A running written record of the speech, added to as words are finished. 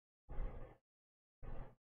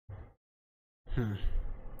Hmm.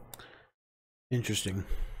 Interesting.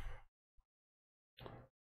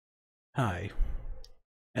 Hi.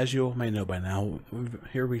 As you all may know by now,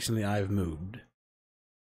 here recently I've moved.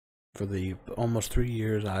 For the almost 3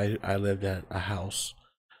 years, I lived at a house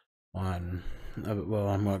on, well,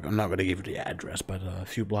 I'm not going to give you the address, but a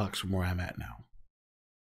few blocks from where I'm at now.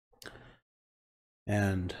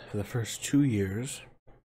 And for the first 2 years,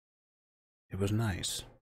 it was nice.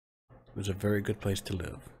 It was a very good place to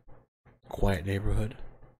live. Quiet neighborhood,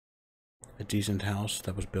 a decent house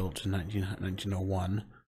that was built in 1901.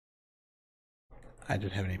 I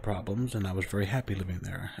didn't have any problems, and I was very happy living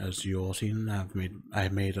there. As you all seen, I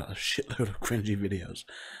made a shitload of cringy videos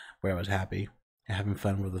where I was happy and having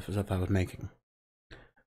fun with the stuff I was making.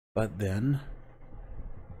 But then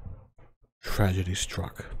tragedy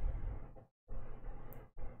struck.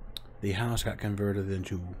 The house got converted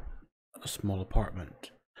into a small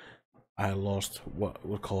apartment. I lost what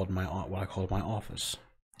I called my office.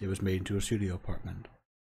 It was made into a studio apartment.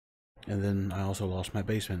 And then I also lost my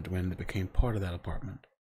basement when it became part of that apartment.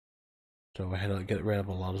 So I had to get rid of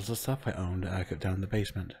a lot of the stuff I owned, and I cut down the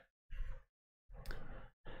basement.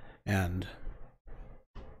 And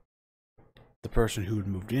the person who'd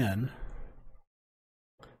moved in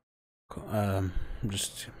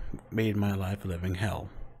just made my life a living hell.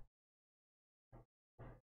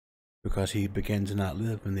 Because he began to not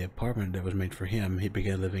live in the apartment that was made for him, he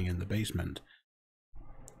began living in the basement.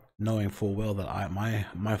 Knowing full well that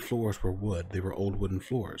my floors were wood, they were old wooden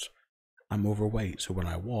floors. I'm overweight, so when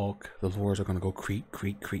I walk, the floors are going to go creak,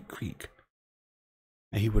 creak, creak, creak.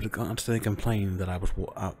 And he would constantly complain that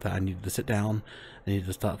that I needed to sit down, I needed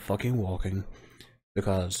to stop fucking walking,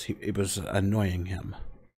 because it was annoying him.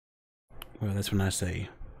 Well, that's when I say,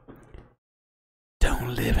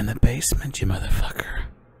 don't live in the basement, you motherfucker.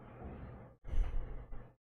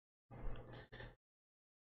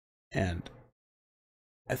 And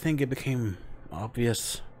I think it became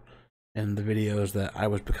obvious in the videos that I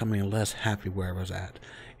was becoming less happy where I was at.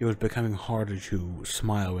 It was becoming harder to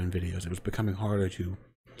smile in videos. It was becoming harder to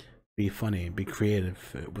be funny, be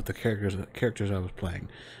creative with the characters I was playing,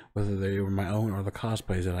 whether they were my own or the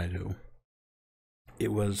cosplays that I do.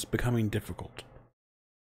 It was becoming difficult.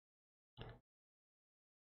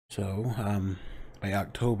 So, by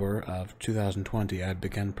October of 2020, I had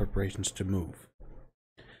begun preparations to move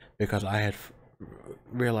because I had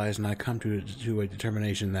realized and I come to a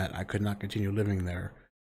determination that I could not continue living there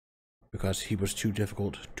because he was too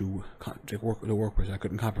difficult to work with. I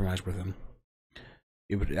couldn't compromise with him.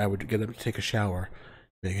 I would get up to take a shower,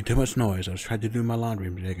 making too much noise. I was trying to do my laundry,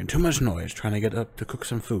 making too much noise. Trying to get up to cook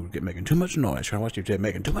some food, making too much noise. Trying to watch YouTube,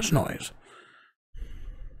 making too much noise.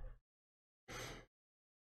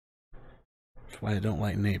 That's why I don't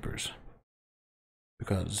like neighbors.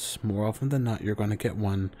 Because more often than not, you're going to get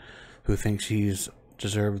one who thinks he's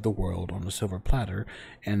deserved the world on a silver platter,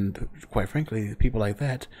 and quite frankly, people like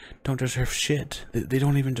that don't deserve shit. They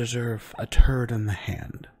don't even deserve a turd in the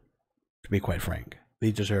hand, to be quite frank. They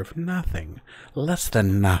deserve nothing, less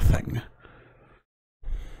than nothing.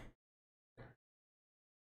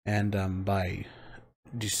 And by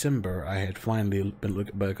December, I had finally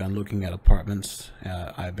begun looking at apartments.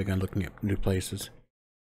 I begun looking at new places,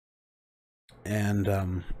 and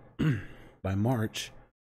by March,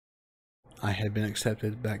 I had been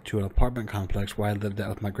accepted back to an apartment complex where I lived out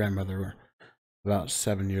with my grandmother about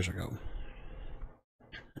 7 years ago.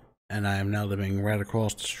 And I am now living right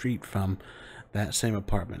across the street from that same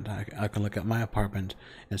apartment. I can look at my apartment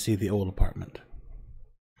and see the old apartment.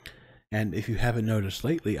 And if you haven't noticed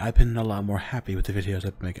lately, I've been a lot more happy with the videos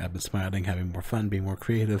I've been making. I've been smiling, having more fun, being more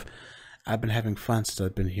creative. I've been having fun since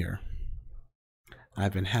I've been here.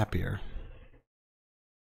 I've been happier.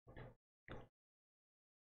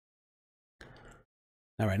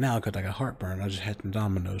 Now right now, because I got heartburn, I just had some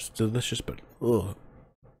Domino's. Delicious, but ugh,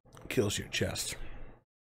 kills your chest.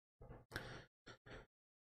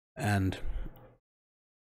 And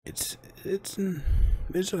it's in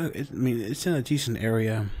a decent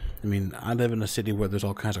area. I mean, I live in a city where there's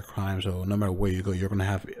all kinds of crime, so no matter where you go, you're gonna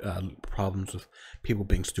have problems with people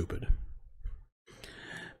being stupid.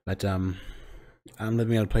 But I'm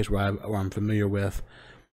living in a place where I'm familiar with,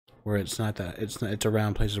 where it's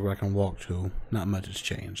around places where I can walk to. Not much has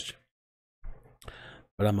changed,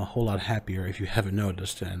 but I'm a whole lot happier if you haven't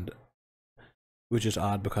noticed, and which is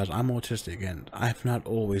odd because I'm autistic and I've not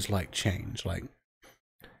always liked change. Like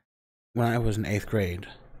when I was in 8th grade,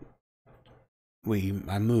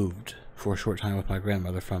 I moved for a short time with my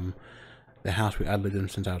grandmother from the house I lived in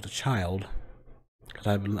since I was a child, because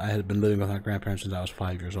I had been living with my grandparents since I was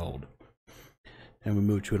 5 years old, and we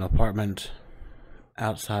moved to an apartment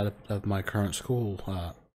outside of my current school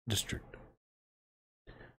district.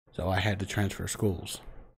 So I had to transfer schools.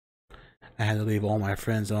 I had to leave all my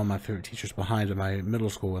friends and all my favorite teachers behind in my middle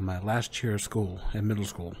school, in my last year of school, in middle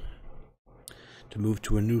school, to move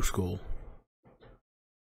to a new school.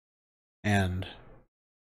 And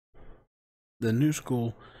the new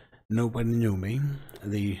school, nobody knew me.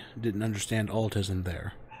 They didn't understand autism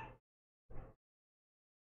there.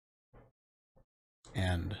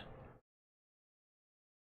 And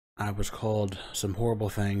I was called some horrible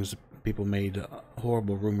things. People made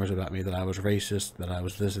horrible rumors about me, that I was racist, that I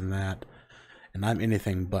was this and that. And I'm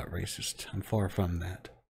anything but racist. I'm far from that.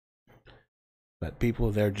 But people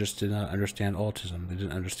there just did not understand autism. They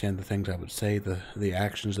didn't understand the things I would say, the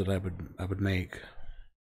actions that I would make.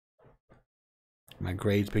 My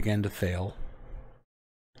grades began to fail.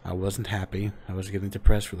 I wasn't happy. I was getting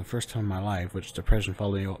depressed for the first time in my life, which depression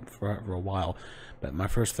followed me for a while. But my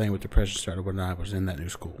first thing with depression started when I was in that new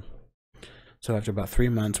school. So after about 3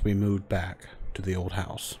 months, we moved back to the old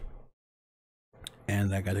house.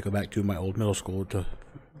 And I got to go back to my old middle school to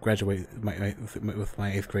graduate with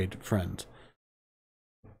my 8th grade friends.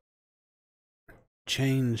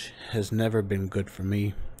 Change has never been good for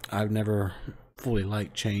me. I've never fully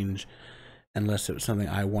liked change unless it was something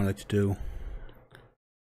I wanted to do.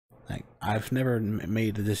 Like, I've never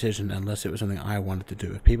made a decision unless it was something I wanted to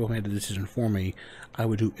do. If people made a decision for me, I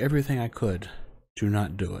would do everything I could to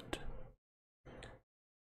not do it.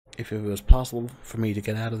 If it was possible for me to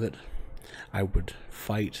get out of it, I would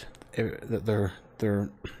fight their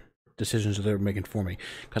decisions that they're making for me.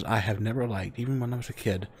 Because I have never liked, even when I was a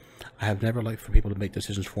kid, I have never liked for people to make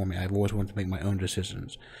decisions for me. I've always wanted to make my own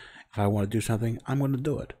decisions. If I want to do something, I'm going to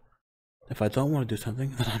do it. If I don't want to do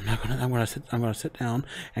something, then I'm going to sit down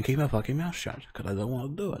and keep my fucking mouth shut, because I don't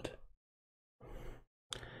want to do it.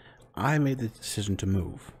 I made the decision to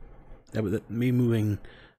move. That was me moving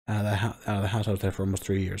out of the house I was there for almost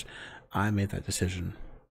 3 years. I made that decision.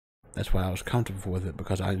 That's why I was comfortable with it,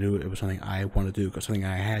 because I knew it was something I wanted to do, because something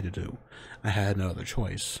I had to do. I had no other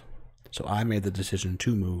choice. So I made the decision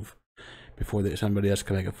to move before somebody else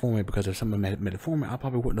could make it for me, because if someone made it for me, I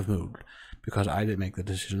probably wouldn't have moved, because I didn't make the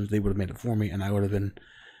decisions. They would have made it for me, and I would have been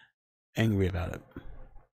angry about it.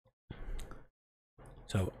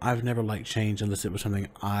 So I've never liked change unless it was something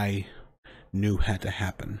I knew had to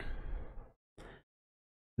happen.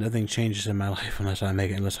 Nothing changes in my life unless I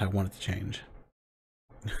want it to change.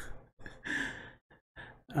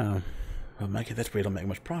 Well, Mikey, that's where you don't make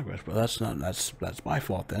much progress. Well, that's my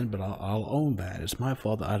fault then. But I'll own that. It's my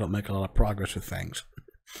fault that I don't make a lot of progress with things.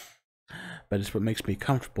 But it's what makes me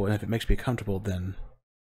comfortable, and if it makes me comfortable, then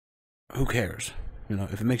who cares? You know,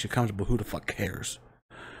 if it makes you comfortable, who the fuck cares?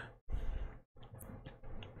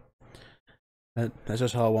 That's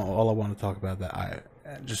just all I want to talk about. That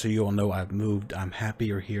just so you all know, I've moved. I'm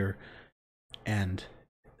happier here, and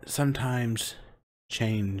sometimes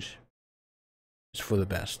change is for the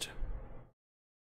best.